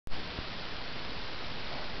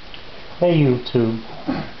Hey YouTube,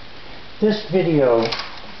 this video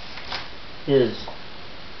is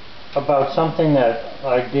about something that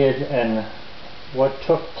I did and what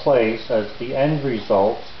took place as the end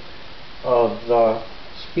result of the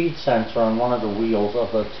speed sensor on one of the wheels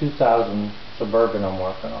of a 2000 Suburban I'm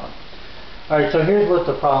working on. Alright, so here's what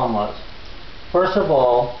the problem was. First of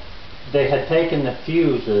all, they had taken the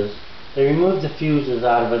fuses, they removed the fuses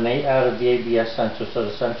out of the ABS sensor, so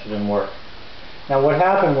the sensor didn't work. Now what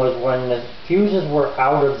happened was, when the fuses were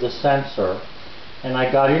out of the sensor and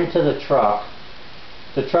I got into the truck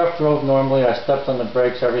drove normally, I stepped on the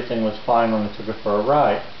brakes, everything was fine when I took it for a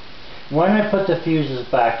ride. When I put the fuses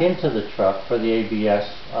back into the truck for the ABS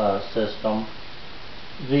system,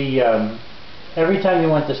 every time you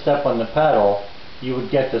went to step on the pedal, you would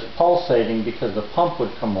get this pulsating because the pump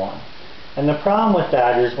would come on. And the problem with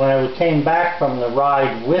that is, when I came back from the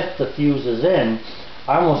ride with the fuses in,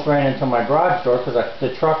 I almost ran into my garage door because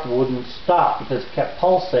the truck wouldn't stop because it kept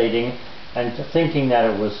pulsating and thinking that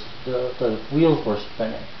it was the wheels were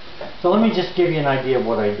spinning. So let me just give you an idea of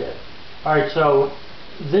what I did. Alright, so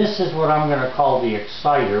this is what I'm going to call the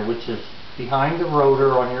exciter, which is behind the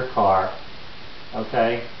rotor on your car.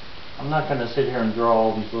 Okay? I'm not going to sit here and draw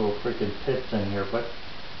all these little freaking pips in here, but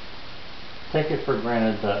take it for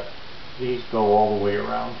granted that these go all the way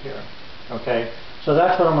around here. Okay? So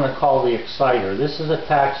that's what I'm going to call the exciter. This is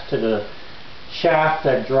attached to the shaft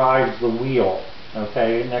that drives the wheel,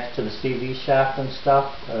 okay, next to the CV shaft and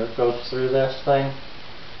stuff. It goes through this thing.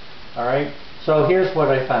 Alright, so here's what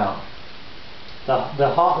I found.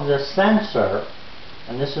 The sensor,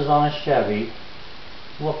 and this is on a Chevy,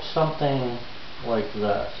 looks something like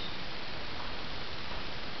this.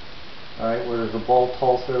 Alright, where there's a bolt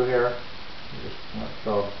hole through here. Just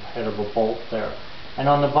throw a head of a bolt there. And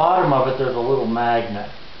on the bottom of it there's a little magnet.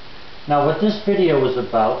 Now what this video was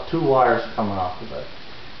about, two wires coming off of it.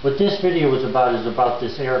 What this video was about is about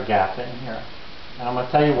this air gap in here. And I'm going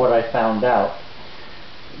to tell you what I found out.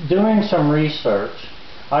 Doing some research,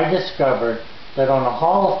 I discovered that on a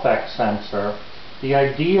Hall effect sensor, the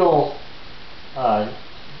ideal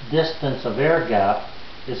distance of air gap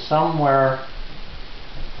is somewhere,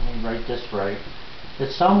 let me write this right,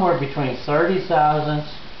 it's somewhere between 30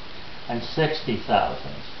 thousandths and 60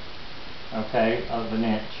 thousandths, okay, of an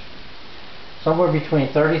inch. Somewhere between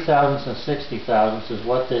 30 thousandths and 60 thousandths is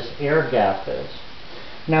what this air gap is.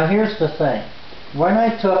 Now here's the thing. When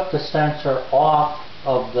I took the sensor off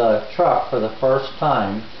of the truck for the first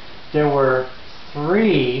time, there were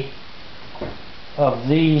 3 of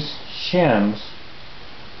these shims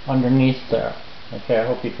underneath there. Okay, I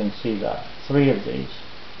hope you can see that. 3 of these.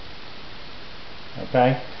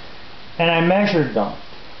 Okay? And I measured them.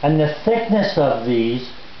 And the thickness of these,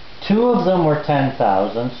 2 of them were 10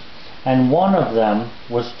 thousandths and 1 of them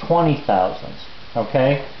was 20 thousandths.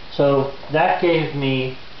 Okay? So that gave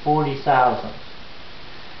me 40 thousandths.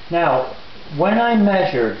 Now, when I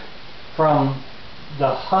measured from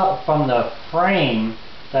the frame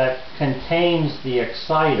that contains the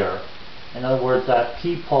exciter, in other words that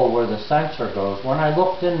peephole where the sensor goes, when I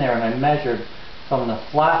looked in there and I measured from the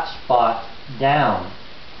flat spot down,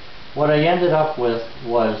 what I ended up with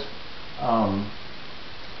was, I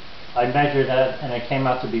measured that and it came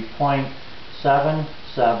out to be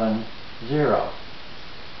 0.770.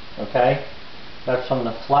 Okay? That's from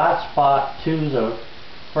the flat spot to the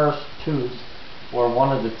first tooth or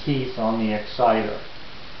one of the teeth on the exciter.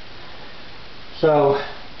 So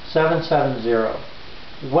 770.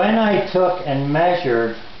 When I took and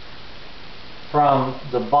measured from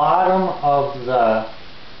the bottom of the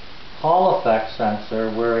Hall effect sensor,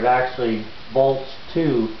 where it actually bolts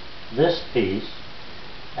to this piece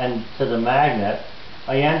and to the magnet,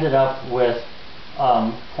 I ended up with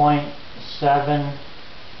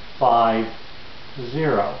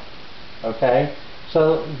 0.750. Okay?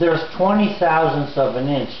 So there's 20 thousandths of an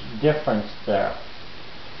inch difference there.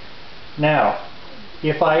 Now,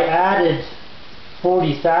 if I added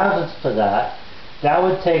 40 thousandths to that, that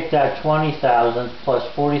would take that 20 thousandths plus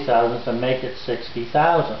 40 thousandths and make it 60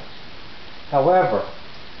 thousandths. However,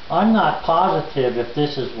 I'm not positive if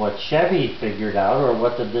this is what Chevy figured out or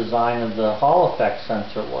what the design of the Hall effect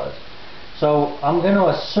sensor was. So I'm going to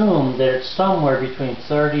assume that it's somewhere between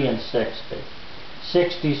 30 and 60.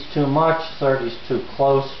 60's too much, 30's too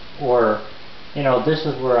close, or, you know, this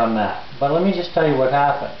is where I'm at. But let me just tell you what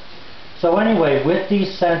happened. So anyway, with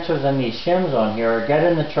these sensors and these shims on here, I get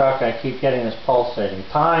in the truck, I keep getting this pulsating.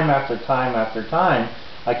 Time after time after time,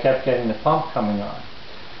 I kept getting the pump coming on.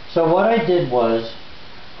 So what I did was,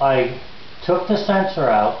 I took the sensor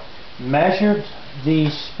out, measured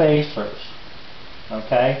these spacers,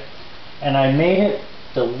 okay, and I made it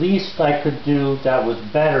the least I could do that was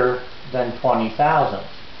better than 20 thousandths.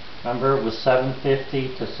 Remember, it was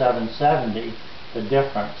 750 to 770, the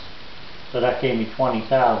difference. So that gave me 20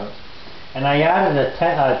 thousandths. And I added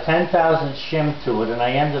a 10 thousandth shim to it, and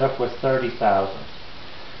I ended up with 30 thousandths.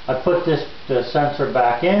 I put the sensor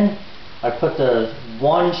back in. I put the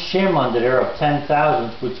one shim under there of 10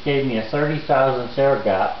 thousandths, which gave me a 30 thousandths air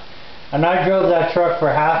gap. And I drove that truck for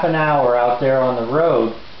half an hour out there on the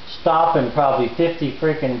road, stopping probably 50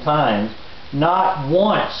 freaking times. Not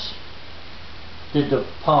once did the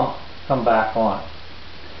pump come back on.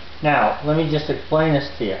 Now, let me just explain this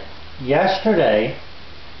to you. Yesterday,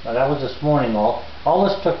 now that was this morning, all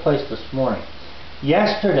this took place this morning.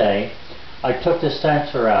 Yesterday, I took the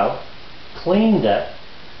sensor out, cleaned it,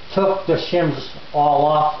 took the shims all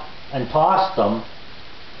off and tossed them,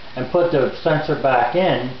 and put the sensor back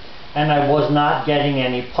in, and I was not getting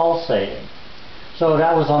any pulsating. So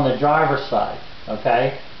that was on the driver's side,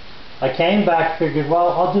 okay? I came back, figured, well,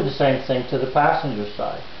 I'll do the same thing to the passenger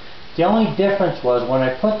side. The only difference was when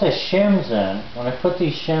I put the shims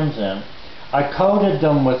in, I coated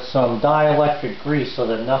them with some dielectric grease so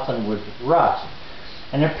that nothing would rust.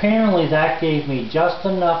 And apparently that gave me just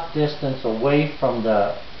enough distance away from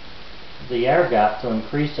the air gap to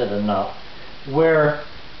increase it enough where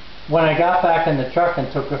when I got back in the truck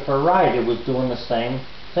and took it for a ride, it was doing the same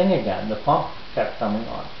thing again. The pump kept coming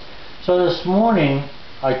on. So this morning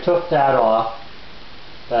I took that off,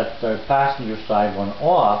 that the passenger side went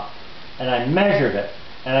off, and I measured it,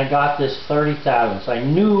 and I got this 30 thousandths. I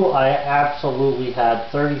knew I absolutely had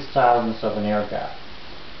 30 thousandths of an air gap.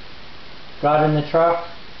 Got in the truck,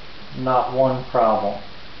 not one problem.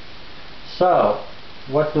 So,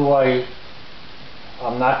 what do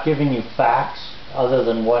I'm not giving you facts other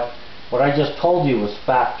than what I just told you was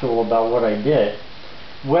factual about what I did.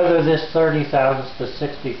 Whether this 30 thousandths to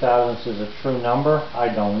 60 thousandths is a true number,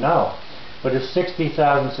 I don't know. But if 60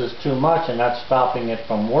 thousandths is too much and that's stopping it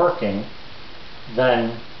from working,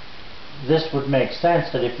 then this would make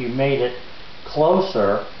sense that if you made it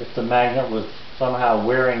closer, if the magnet was somehow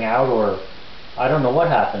wearing out, or I don't know what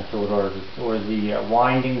happened to it, or the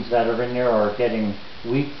windings that are in there are getting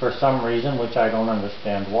weak for some reason, which I don't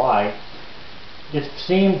understand why. It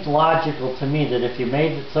seemed logical to me that if you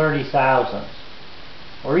made it 30 thousandths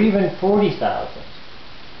or even 40 thousandths,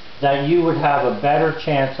 that you would have a better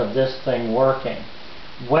chance of this thing working.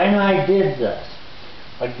 When I did this,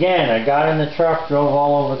 again, I got in the truck, drove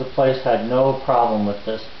all over the place, had no problem with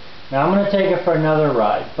this. Now I'm going to take it for another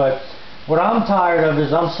ride, but what I'm tired of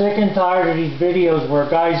is I'm sick and tired of these videos where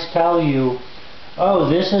guys tell you, oh,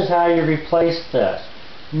 this is how you replace this.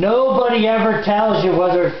 Nobody ever tells you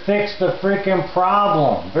whether it fixed the freaking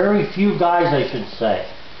problem. Very few guys, I should say.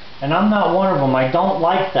 And I'm not one of them. I don't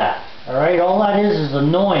like that. Alright? All that is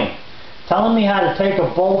annoying. Telling me how to take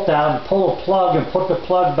a bolt out and pull a plug and put the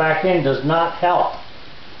plug back in does not help.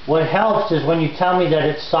 What helps is when you tell me that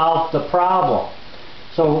it solved the problem.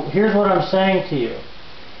 So here's what I'm saying to you.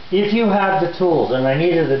 If you have the tools, and I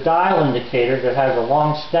needed a dial indicator that has a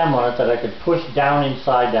long stem on it that I could push down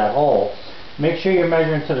inside that hole, make sure you're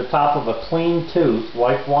measuring to the top of a clean tooth,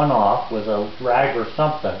 wipe one off with a rag or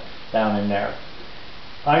something down in there.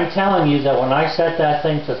 I'm telling you that when I set that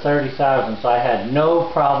thing to 30 thousandths, I had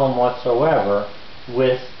no problem whatsoever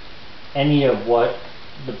with any of what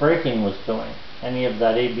the braking was doing, any of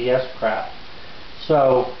that ABS crap.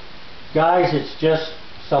 So, guys, it's just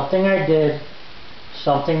something I did,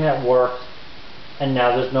 something that worked, and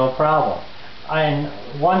now there's no problem. And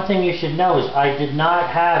one thing you should know is I did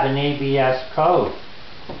not have an ABS code.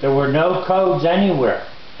 There were no codes anywhere,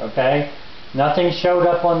 okay? Nothing showed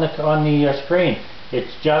up on the screen. It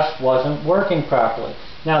just wasn't working properly.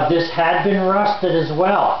 Now this had been rusted as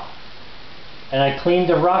well. And I cleaned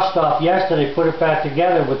the rust off yesterday, put it back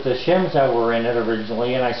together with the shims that were in it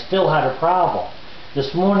originally, and I still had a problem.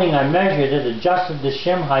 This morning I measured it, adjusted the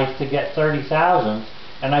shim height to get 30 thousandths,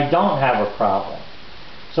 and I don't have a problem.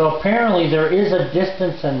 So apparently there is a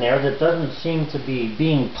distance in there that doesn't seem to be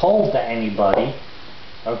being told to anybody,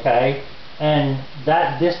 okay? And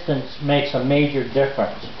that distance makes a major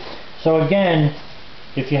difference. So again,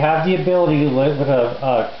 if you have the ability with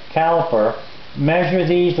a caliper, measure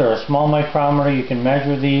these, or a small micrometer, you can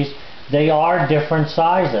measure these. They are different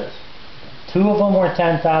sizes. Two of them were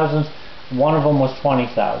 10 thousandths, one of them was 20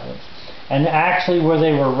 thousandths. And actually where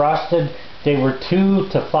they were rusted, they were 2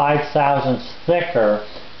 to 5 thousandths thicker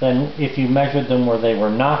than if you measured them where they were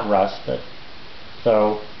not rusted.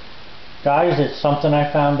 So, guys, it's something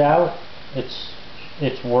I found out.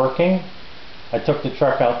 It's working. I took the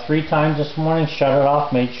truck out 3 times this morning, shut it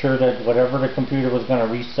off, made sure that whatever the computer was going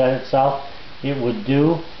to reset itself, it would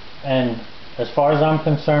do. And as far as I'm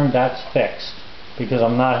concerned, that's fixed. because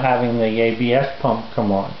I'm not having the ABS pump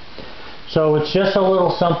come on. So it's just a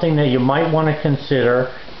little something that you might want to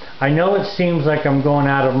consider. I know it seems like I'm going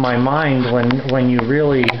out of my mind when you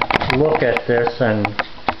really look at this, and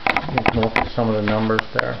you can look at some of the numbers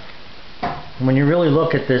there. When you really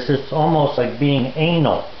look at this, it's almost like being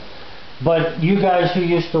anal. But you guys who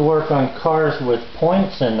used to work on cars with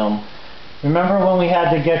points in them, remember when we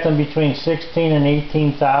had to get them between 16 and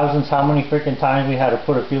 18 thousandths, how many freaking times we had to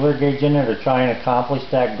put a feeler gauge in there to try and accomplish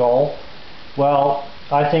that goal? Well,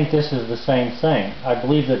 I think this is the same thing. I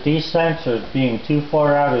believe that these sensors being too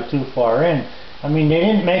far out or too far in, I mean, they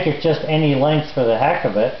didn't make it just any length for the heck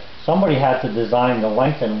of it. Somebody had to design the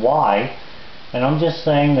length and why, and I'm just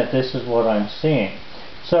saying that this is what I'm seeing.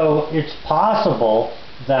 So it's possible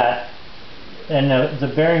that, and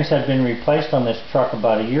the bearings had been replaced on this truck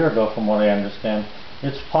about a year ago from what I understand,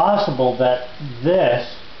 it's possible that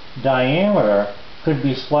this diameter could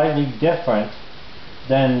be slightly different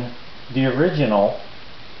than the original,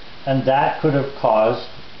 and that could have caused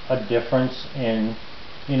a difference in,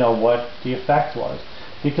 you know, what the effect was.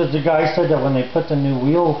 Because the guy said that when they put the new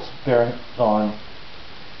wheel bearings on,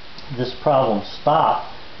 this problem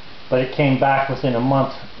stopped, but it came back within a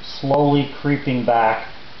month, slowly creeping back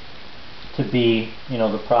to be, you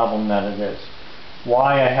know, the problem that it is.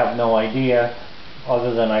 Why, I have no idea,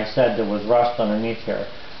 other than I said there was rust underneath here.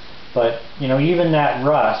 But, you know, even that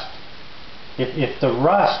rust, if the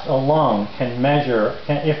rust alone can measure,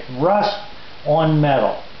 if rust on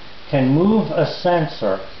metal can move a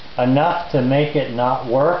sensor enough to make it not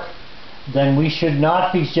work, then we should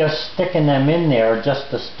not be just sticking them in there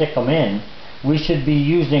just to stick them in. We should be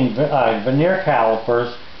using vernier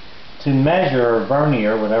calipers to measure, or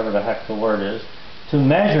vernier, whatever the heck the word is, to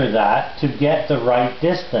measure that to get the right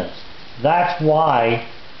distance. That's why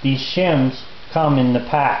these shims come in the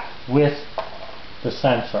pack with the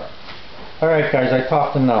sensor. Alright guys, I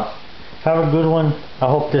talked enough. Have a good one. I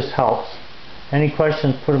hope this helps. Any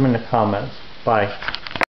questions, put them in the comments. Bye.